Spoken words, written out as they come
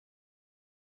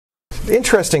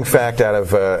Interesting fact out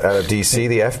of D.C.,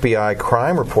 the FBI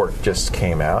crime report just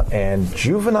came out, and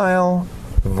juvenile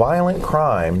violent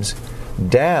crimes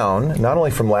down, not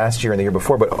only from last year and the year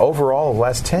before, but overall, the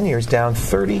last 10 years, down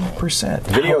 30%.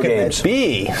 Video games.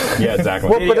 Yeah, exactly.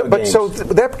 Well, but so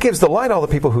that gives the lie to all the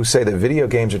people who say that video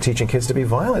games are teaching kids to be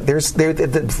violent.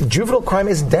 The juvenile crime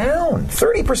is down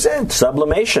 30%.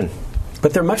 Sublimation.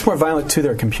 But they're much more violent to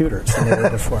their computers than they were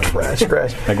before. Crash.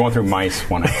 They're going through mice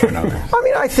one after another. I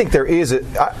mean, I think there is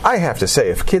I have to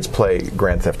say, if kids play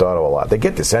Grand Theft Auto a lot, they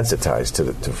get desensitized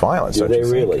to violence. Do they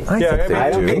really? I think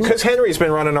they do. Because Henry's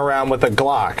been running around with a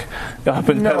Glock up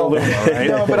in Petaluma, right?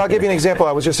 No, but I'll give you an example.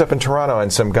 I was just up in Toronto,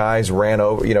 and some guys ran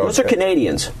over. Those are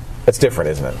Canadians. It's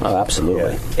different, isn't it? Oh,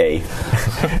 absolutely. Yeah.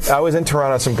 I was in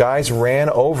Toronto. Some guys ran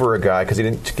over a guy because he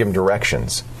didn't give him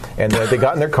directions. And they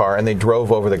got in their car and they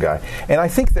drove over the guy. And I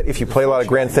think that if you play a lot of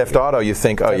Grand Theft Auto, you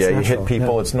think, oh, yeah, you hit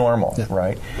people, it's normal,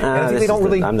 right? And I think they don't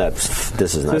really...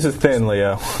 This is thin,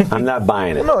 Leo. I'm not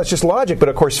buying it. No, it's just logic. But,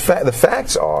 of course, the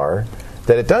facts are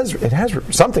that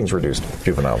something's reduced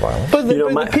juvenile violence.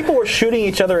 But people were shooting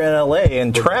each other in L.A.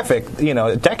 in traffic,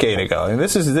 a decade ago. And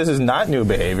this is not new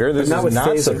behavior. This is not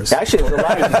phasers. Actually,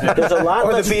 there's a lot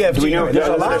less. There's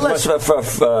a lot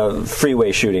less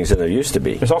freeway shootings than there used to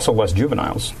be. There's also less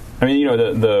juveniles. I mean,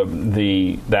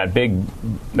 that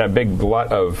big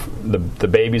glut of the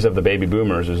babies of the baby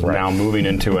boomers is now moving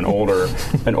into an older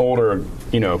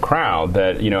crowd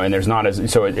that and there's not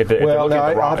as so if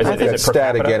I'll take that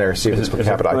stat again or see if it's per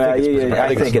capita.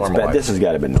 I think it's bad. This has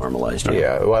got to be normalized.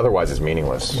 Yeah. Well, otherwise it's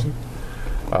meaningless.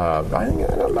 I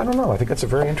don't know. I think that's a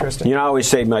very interesting. I always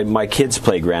say my kids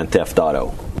play Grand Theft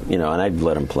Auto, and I'd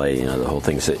let them play, the whole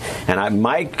thing. And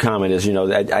my comment is,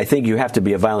 I think you have to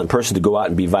be a violent person to go out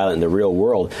and be violent in the real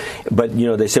world. But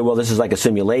they say, well, this is like a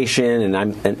simulation,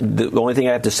 and the only thing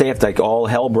I have to say, if like all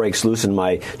hell breaks loose and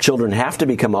my children have to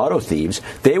become auto thieves,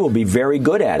 they will be very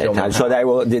good at it.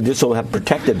 So this will have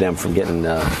protected them from getting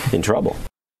in trouble.